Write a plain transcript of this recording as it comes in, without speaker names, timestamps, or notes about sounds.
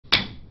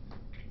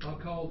I'll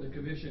call the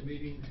commission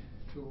meeting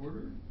to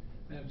order.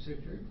 Madam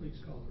Secretary, please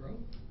call the roll.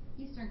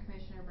 Eastern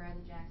Commissioner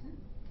Bradley Jackson.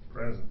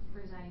 Present.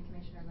 Presiding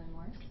Commissioner Lynn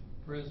Morris.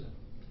 Present.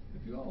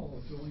 If you all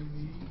will join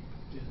me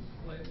in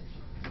pledge.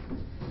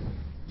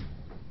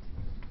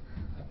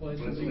 I pledge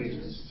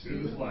Allegiance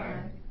to the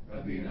flag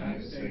of the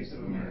United States of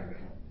America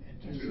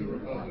and to the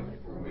republic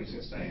for which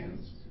it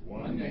stands,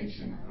 one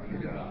nation, under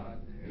God,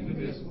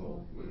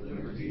 indivisible, with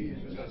liberty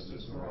and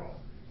justice for all.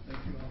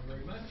 Thank you all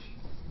very much.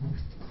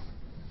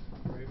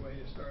 Great way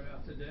to start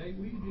out today.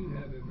 We do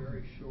have a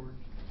very short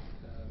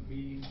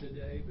meeting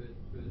today, but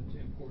it's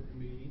an important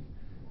meeting.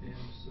 And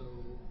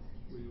so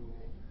we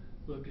will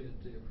look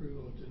at the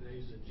approval of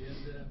today's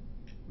agenda.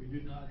 We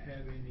do not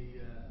have any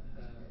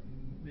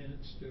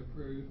minutes to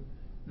approve,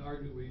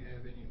 nor do we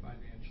have any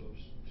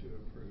financials to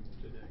approve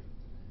today.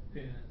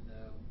 And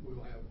we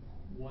will have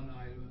one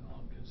item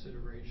on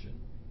consideration,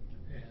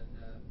 and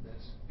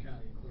that's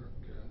County Clerk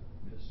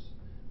Ms.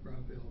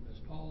 Brumfield, Ms.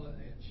 Paula,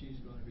 and she's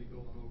going to be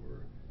going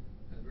over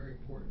a very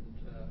important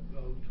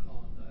vote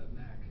on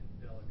MAC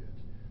delegate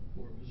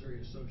for Missouri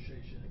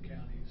Association of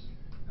Counties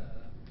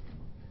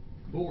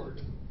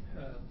board,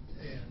 and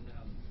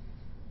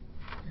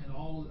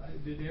all.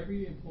 Did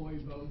every employee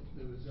vote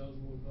that was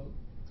eligible to vote?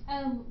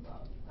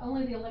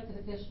 Only the elected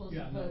officials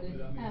voted.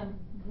 No, I mean,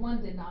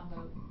 one did not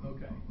vote.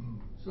 Okay,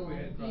 so we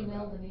had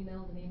emailed and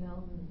emailed and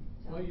emailed. And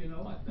so. Well, you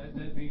know what?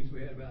 That means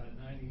we had about a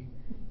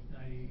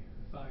 95%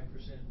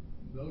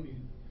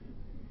 voting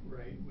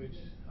rate, which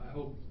I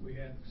hope we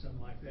have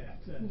something like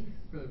that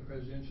for the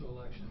presidential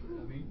election. But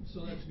I mean,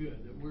 so that's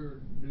good that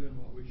we're doing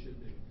what we should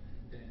do,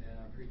 and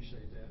I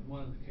appreciate that. And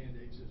one of the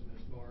candidates is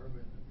Ms. Barb,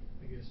 and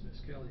I guess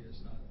Ms. Kelly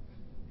is not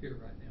here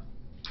right now.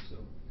 So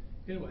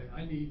anyway,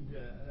 I need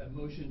a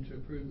motion to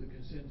approve the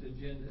consent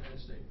agenda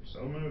as stated.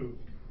 So moved.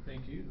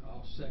 Thank you.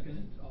 I'll second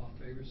it. All in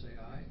favor say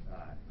aye.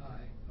 Aye.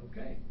 Aye.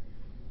 Okay.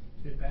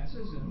 It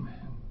passes, and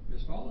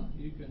Ms. Paula,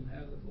 you can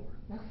have the floor.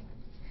 Okay.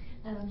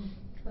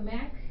 The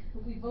MAC,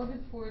 we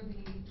voted for the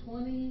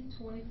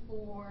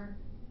 2024,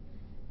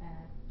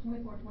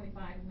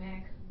 24-25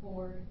 MAC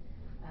board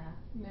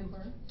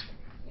member,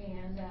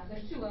 and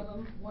there's two of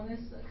them. One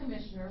is a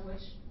commissioner,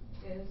 which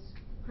is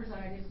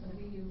presided, is going to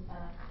be you,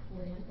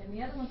 Lynn, and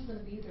the other one's going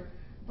to be either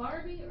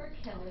Barbie or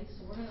Kelly.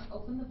 So we're going to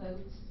open the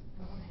votes.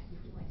 I want to have you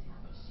do my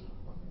tally sheet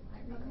for me.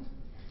 Okay.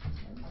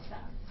 Like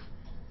that.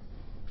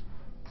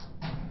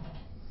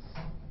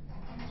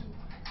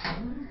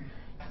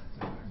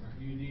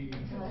 You need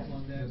help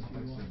on that?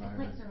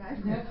 Like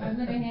Survivor. Nope, I'm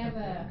going to have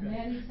a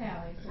Maddie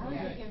tally. So I was we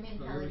got, thinking me and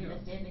Kelly need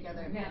to stand together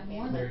and got make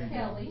one hands. for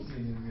Kelly.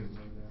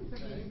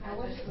 I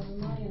wish it was $1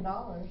 million.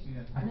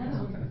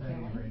 Another one for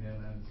Kelly.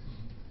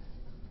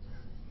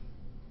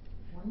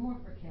 One more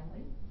for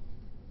Kelly.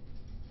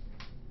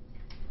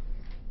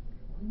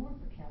 One more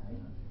for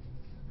Kelly.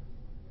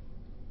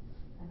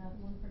 Another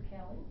one for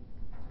Kelly.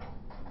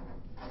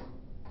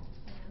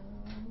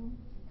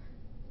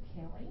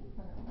 Kelly.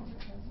 Another one for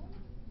Kelly.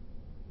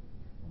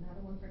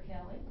 Another one for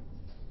Kelly.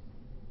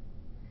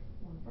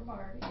 One for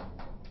Barbie.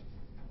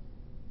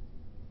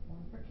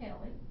 One for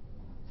Kelly.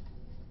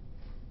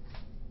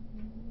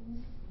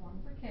 One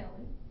for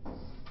Kelly.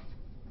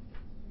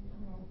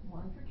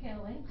 One for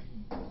Kelly.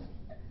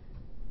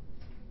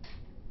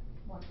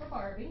 One for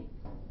Barbie.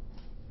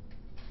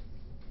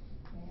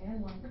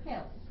 And one for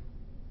Kelly.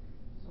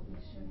 So we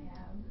should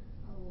have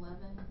 11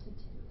 to 2.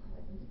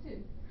 11 to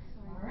 2.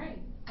 Sorry. All right.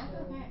 That's So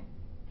okay.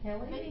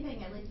 Kelly. If anything,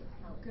 at least it's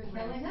Kelly. Good.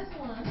 Kelly has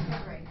one.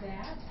 Good break.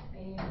 That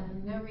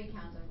and No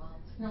recount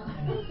involved. No.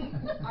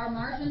 Our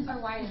margins are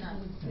wide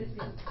enough.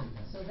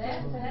 So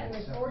that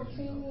was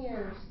 14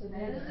 years. So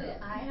that is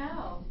it. I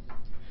know.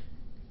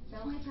 The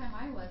only time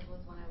I was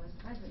when I was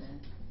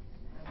president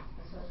of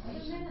the So other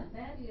than association.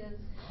 that is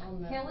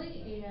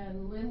Kelly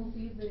and Lynn will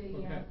be the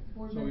Okay.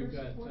 board So members we've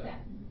got, for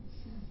that.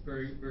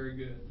 Very, very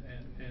good,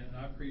 and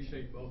I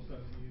appreciate both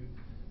of you.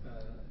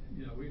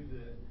 You know,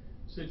 the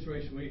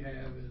situation we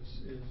have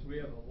is we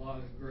have a lot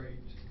of great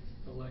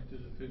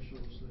elected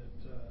officials that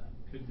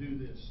could do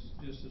this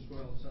just as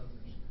well as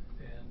others.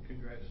 And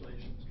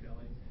congratulations,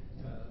 Kelly,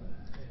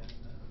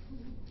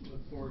 and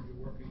look forward to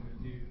working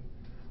with you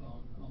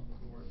on the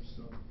board.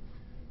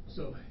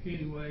 So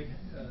anyway,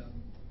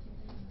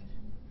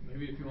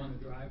 maybe if you want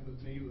to drive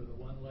with me with a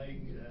one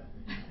leg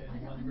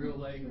and one real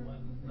leg and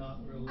one not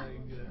real leg.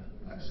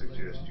 I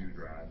suggest you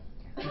drive.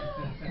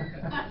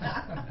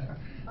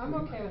 I'm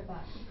okay with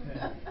that.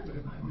 We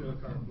might do a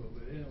carpool,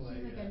 but anyway,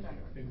 She's a good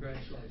driver.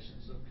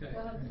 congratulations. Okay.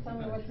 You'll have to tell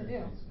me what to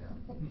do.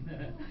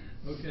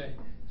 Okay,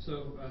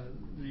 so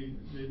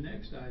the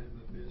next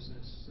item of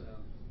business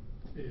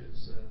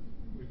is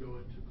we go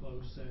into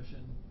closed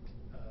session,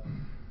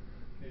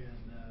 and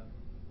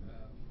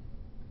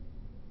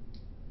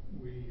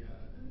we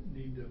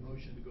need a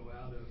motion to go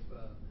out of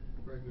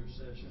regular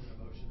session, a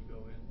motion to go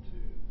into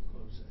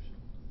closed session.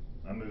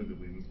 I move that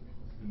we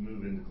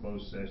move into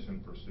closed session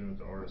pursuant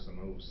to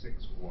RSMO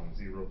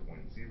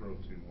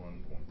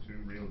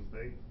 610.021.2 real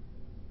estate.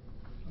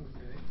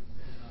 Okay,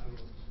 and I will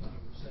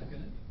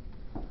second it.